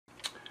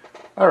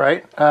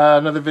Alright,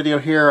 another video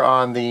here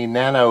on the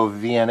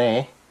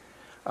NANOVNA.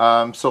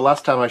 So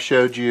last time I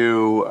showed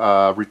you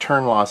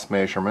return loss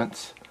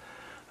measurements.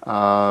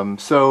 So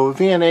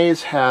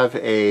VNAs have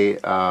a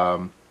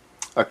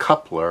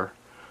coupler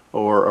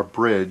or a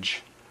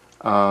bridge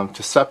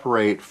to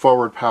separate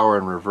forward power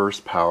and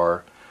reverse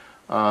power.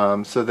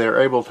 So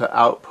they're able to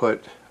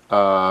output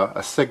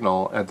a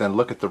signal and then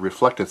look at the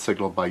reflected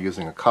signal by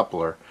using a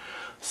coupler.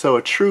 So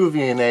a true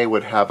VNA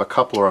would have a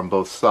coupler on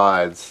both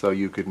sides, so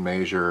you could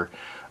measure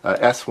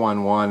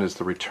S21 is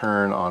the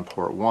return on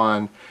port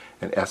 1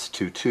 and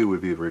S22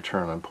 would be the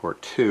return on port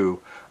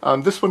 2.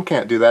 This one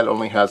can't do that, it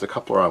only has a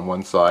coupler on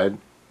one side.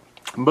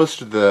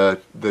 Most of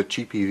the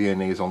cheapy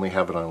VNAs only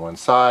have it on one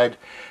side,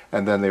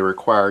 and then they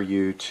require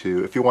you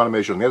to, if you want to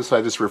measure on the other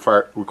side, just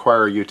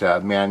require you to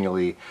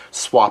manually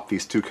swap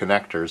these two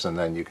connectors, and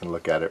then you can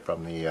look at it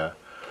from the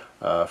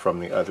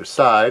other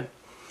side.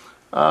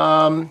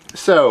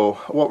 So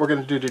what we're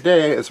going to do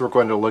today is we're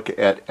going to look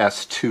at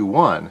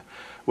S21,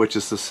 which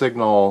is the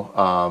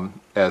signal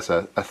as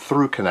a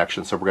through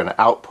connection. So we're going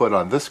to output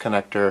on this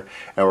connector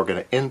and we're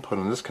going to input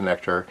on this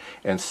connector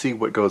and see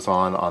what goes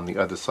on the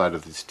other side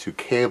of these two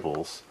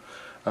cables.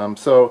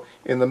 So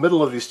in the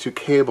middle of these two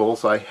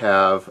cables I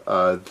have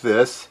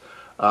this.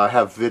 I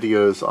have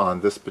videos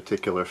on this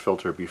particular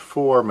filter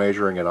before,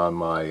 measuring it on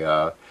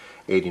my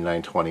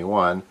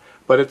 8921.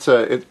 But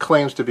it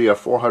claims to be a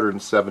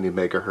 470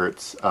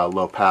 megahertz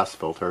low pass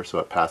filter, so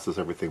it passes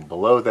everything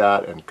below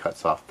that and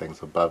cuts off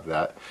things above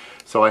that.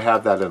 So I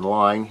have that in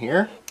line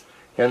here.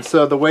 And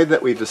so the way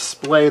that we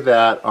display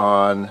that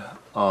on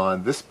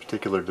this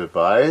particular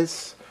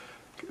device,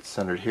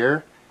 centered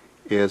here,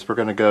 is we're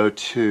going to go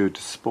to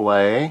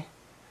display,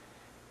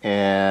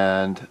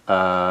 and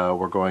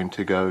we're going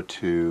to go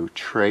to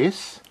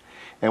trace.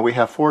 And we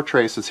have 4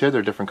 traces here,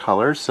 they're different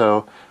colors,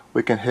 so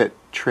we can hit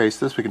trace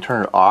this, we can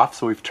turn it off,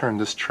 so we've turned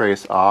this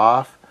trace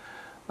off.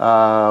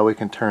 We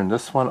can turn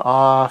this one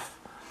off.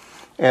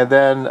 And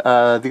then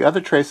the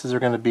other traces are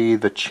going to be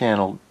the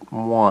channel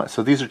 1.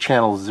 So these are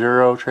channel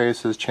 0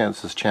 traces,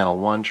 this is channel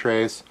 1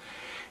 trace.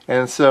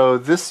 And so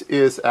this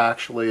is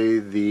actually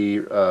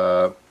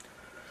the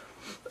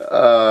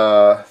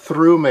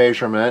through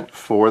measurement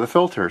for the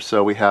filter.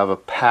 So we have a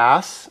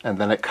pass and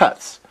then it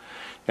cuts.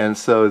 And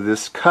so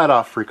this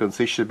cutoff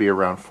frequency should be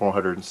around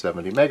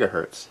 470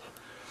 megahertz.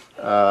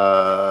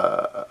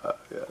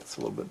 It's a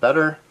little bit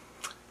better.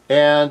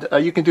 And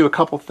you can do a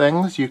couple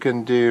things. You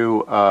can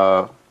do,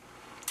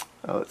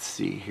 let's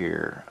see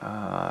here,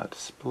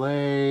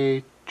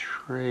 display,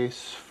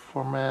 trace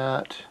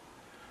format,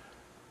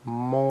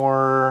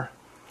 more.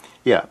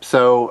 Yeah,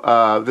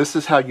 so this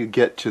is how you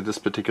get to this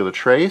particular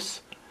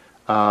trace.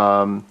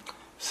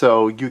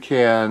 So you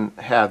can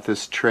have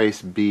this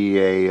trace be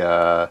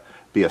a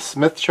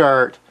Smith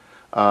chart.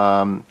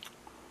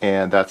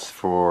 And that's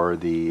for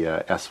the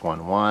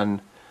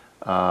S11.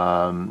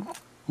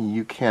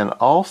 You can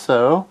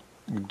also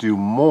do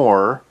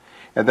more,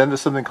 and then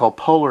there's something called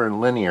polar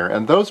and linear,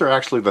 and those are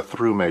actually the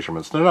through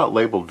measurements. They're not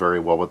labeled very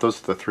well, but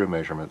those are the through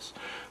measurements.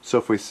 So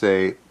if we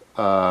say,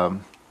 let's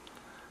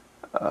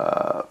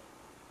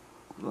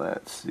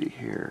see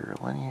here,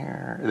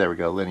 linear, there we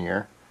go,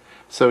 linear.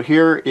 So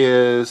here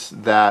is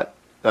that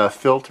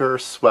filter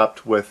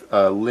swept with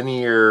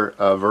linear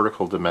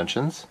vertical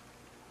dimensions.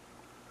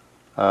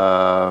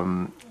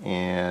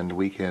 And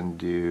we can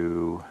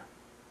do,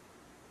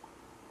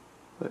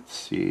 let's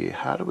see,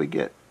 how do we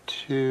get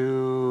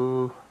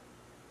to,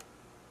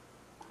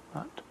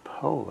 not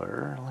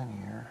polar,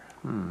 linear,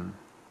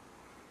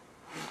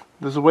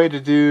 There's a way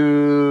to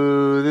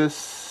do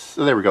this,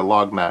 oh, there we go,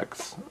 log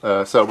max.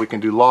 So we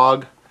can do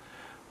log,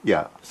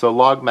 yeah, so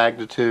log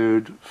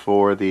magnitude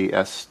for the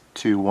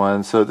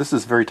S21. So this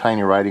is very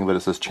tiny writing, but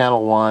it says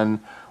channel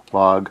 1,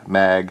 log,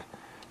 mag,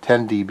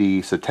 10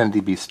 dB, so 10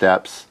 dB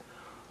steps.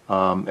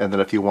 And then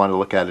if you want to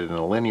look at it in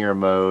a linear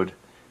mode,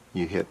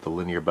 you hit the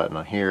linear button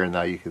on here, and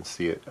now you can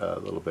see it a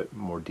little bit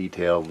more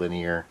detailed,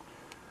 linear.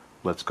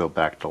 Let's go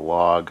back to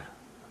log.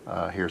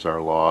 Here's our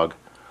log.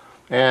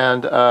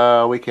 And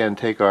we can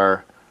take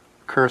our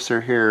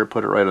cursor here,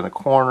 put it right in the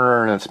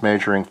corner, and it's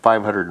measuring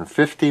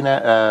 550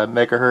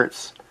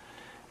 megahertz.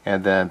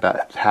 And then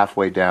about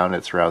halfway down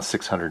it's around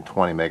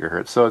 620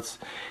 megahertz. So it's,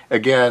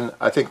 again,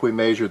 I think we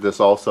measured this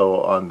also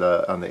on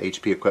the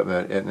HP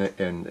equipment,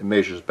 and it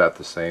measures about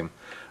the same.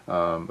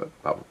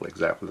 Probably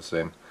exactly the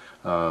same.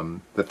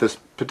 But this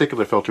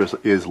particular filter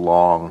is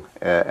long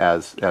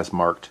as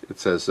marked. It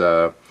says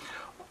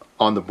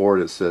on the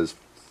board, it says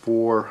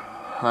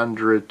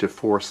 400 to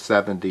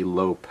 470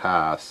 low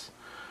pass,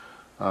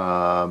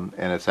 and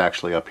it's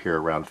actually up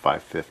here around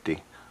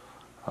 550.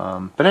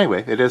 But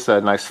anyway, it is a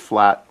nice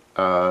flat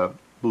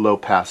low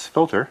pass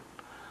filter,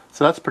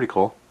 so that's pretty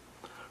cool.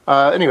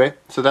 Anyway,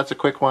 so that's a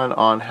quick one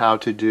on how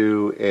to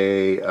do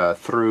a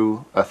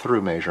through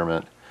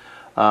measurement.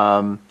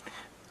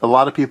 A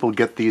lot of people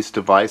get these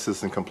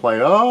devices and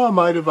complain, oh,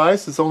 my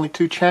device is only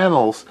 2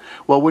 channels.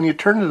 Well, when you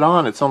turn it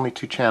on, it's only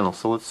 2 channels.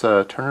 So let's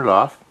turn it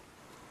off.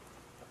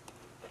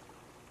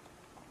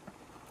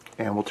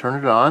 And we'll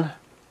turn it on.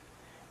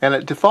 And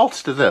it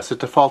defaults to this. It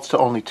defaults to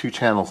only 2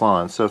 channels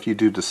on. So if you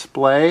do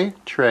display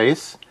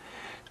trace,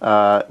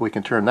 we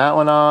can turn that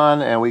one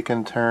on, and we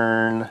can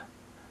turn,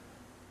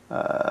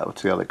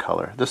 what's the other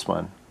color? This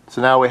one.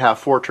 So now we have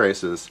 4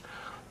 traces.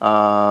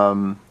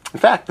 In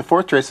fact, the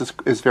 4th trace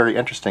is very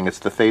interesting. It's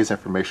the phase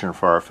information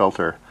for our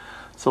filter.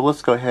 So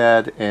let's go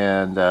ahead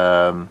and,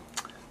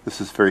 this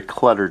is very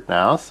cluttered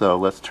now, so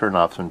let's turn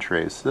off some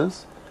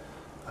traces.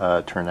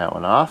 Turn that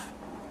one off.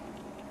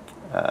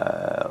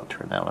 I'll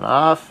turn that one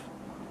off.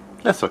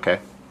 That's okay.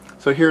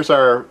 So here's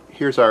our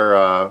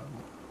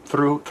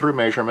through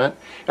measurement,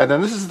 and then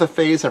this is the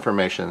phase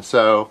information.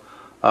 So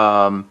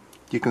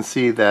you can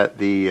see that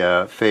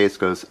the phase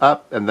goes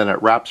up, and then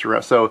it wraps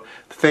around. So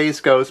the phase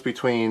goes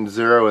between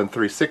 0 and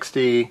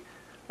 360.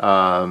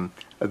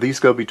 These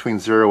go between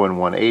 0 and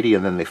 180,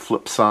 and then they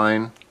flip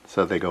sign.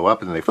 So they go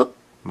up and they flip,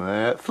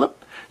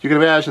 flip. You can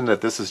imagine that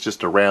this is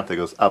just a ramp that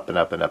goes up and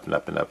up and up and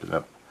up and up and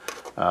up.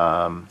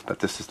 But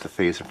this is the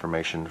phase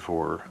information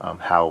for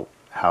how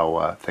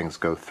things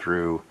go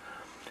through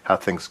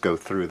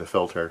the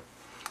filter.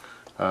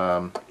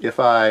 If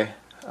I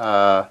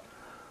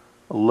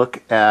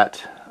look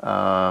at,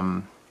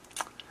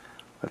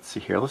 let's see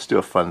here. Let's do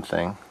a fun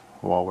thing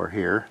while we're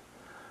here.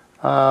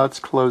 Let's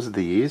close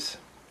these.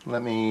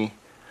 Let me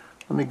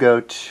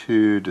go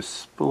to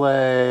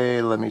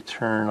display. Let me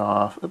turn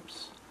off.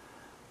 Oops.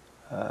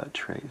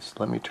 Trace.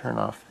 Let me turn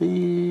off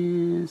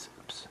these.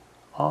 Oops.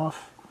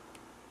 Off.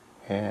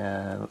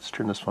 And let's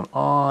turn this one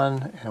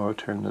on, and we'll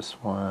turn this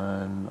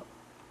one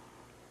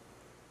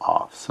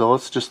off. So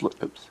let's just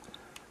look, oops,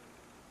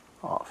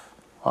 off,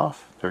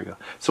 there we go.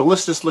 So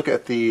let's just look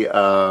at the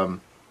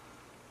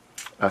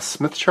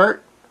Smith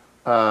chart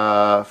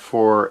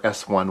for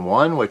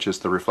S21, which is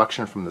the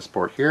reflection from this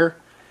port here.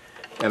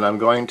 And I'm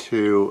going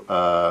to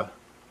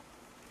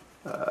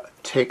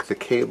take the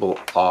cable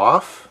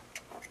off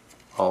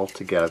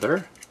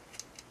altogether.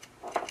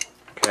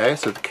 Okay,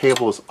 so the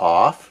cable is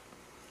off.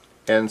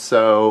 And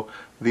so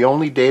the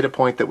only data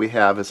point that we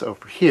have is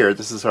over here.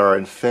 This is our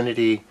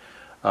infinity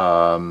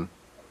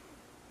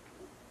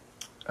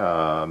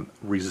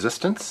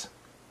resistance.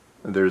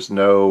 There's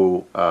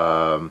no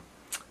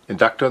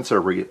inductance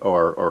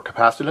or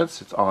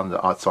capacitance. It's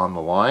on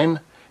the line.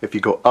 If you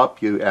go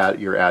up, you're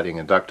adding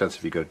inductance.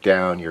 If you go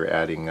down, you're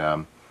adding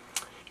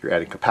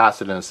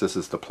capacitance. This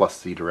is the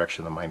plus Z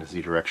direction, the minus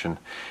Z direction.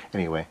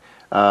 Anyway,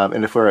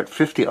 and if we're at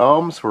 50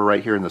 ohms, we're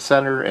right here in the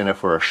center. And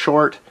if we're a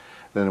short,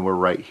 then we're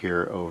right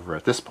here over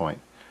at this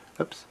point.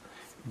 Oops.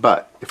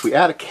 But if we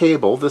add a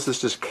cable, this is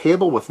just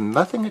cable with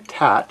nothing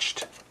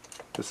attached.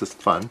 This is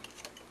fun.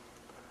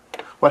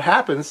 What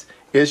happens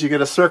is you get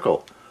a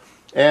circle.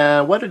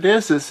 And what it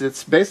is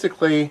it's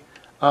basically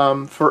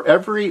for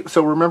every,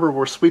 so remember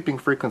we're sweeping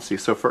frequency.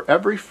 So for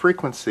every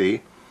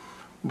frequency,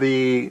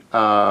 the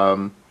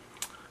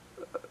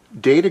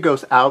data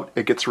goes out,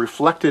 it gets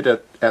reflected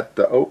at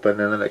the open,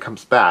 and then it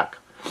comes back.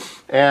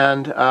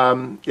 And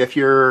if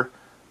you're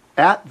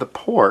at the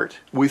port,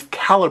 we've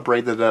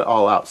calibrated that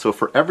all out. So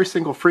for every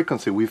single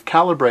frequency, we've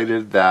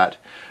calibrated that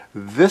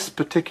this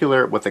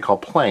particular, what they call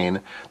plane,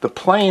 the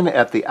plane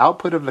at the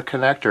output of the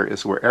connector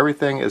is where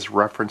everything is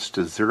referenced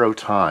to 0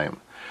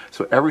 time.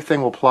 So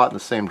everything will plot in the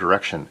same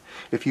direction.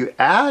 If you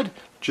add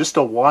just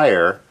a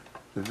wire,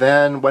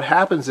 then what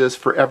happens is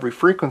for every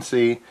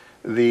frequency,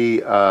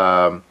 the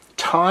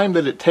time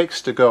that it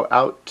takes to go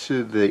out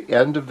to the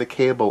end of the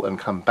cable and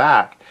come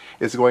back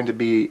is going to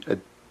be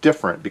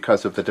different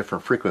because of the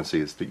different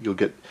frequencies. That you'll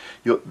get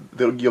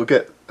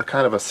a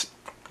kind of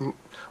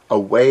a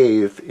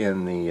wave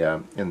in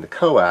the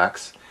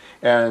coax,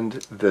 and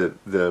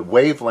the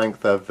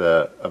wavelength of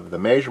the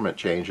measurement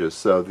changes.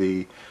 So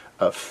the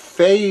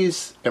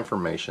phase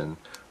information,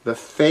 the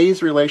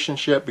phase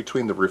relationship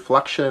between the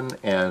reflection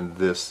and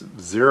this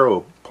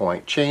 0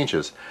 point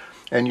changes,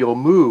 and you'll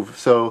move.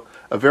 So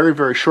a very,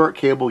 very short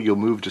cable, you'll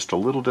move just a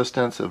little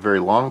distance. A very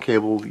long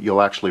cable,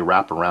 you'll actually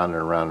wrap around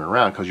and around and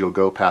around, because you'll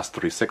go past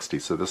 360.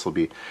 So this will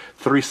be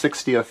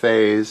 360 a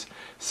phase,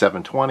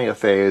 720 a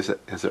phase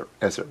as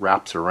it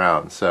wraps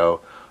around.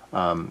 So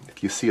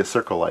if you see a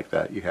circle like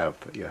that, you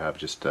have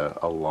just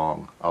a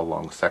long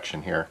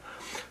section here.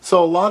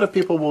 So a lot of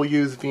people will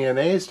use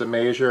VNAs to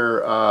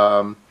measure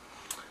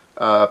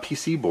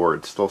PC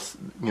boards. They'll,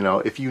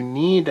 if you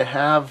need to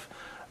have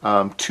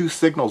 2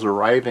 signals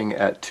arriving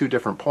at 2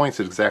 different points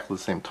at exactly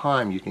the same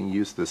time, you can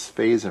use this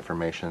phase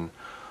information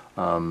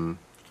to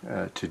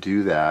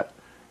do that.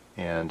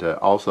 And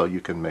also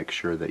you can make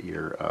sure that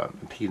your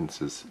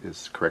impedance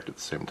is correct at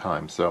the same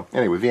time. So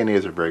anyway,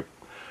 VNAs are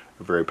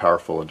very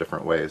powerful in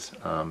different ways,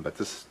 but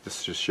this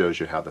just shows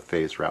you how the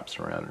phase wraps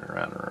around and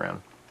around and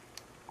around.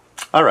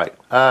 All right,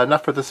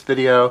 enough for this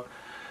video.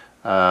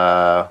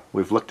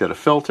 We've looked at a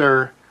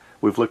filter.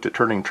 We've looked at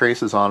turning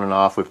traces on and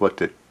off. We've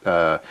looked at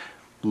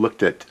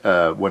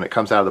when it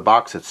comes out of the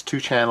box, it's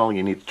 2-channel.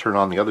 You need to turn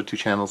on the other 2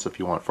 channels if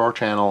you want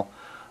 4-channel.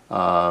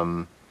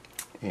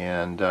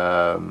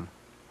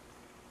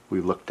 We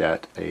looked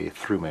at a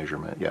through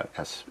measurement, yeah,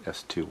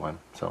 S21.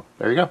 So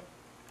there you go.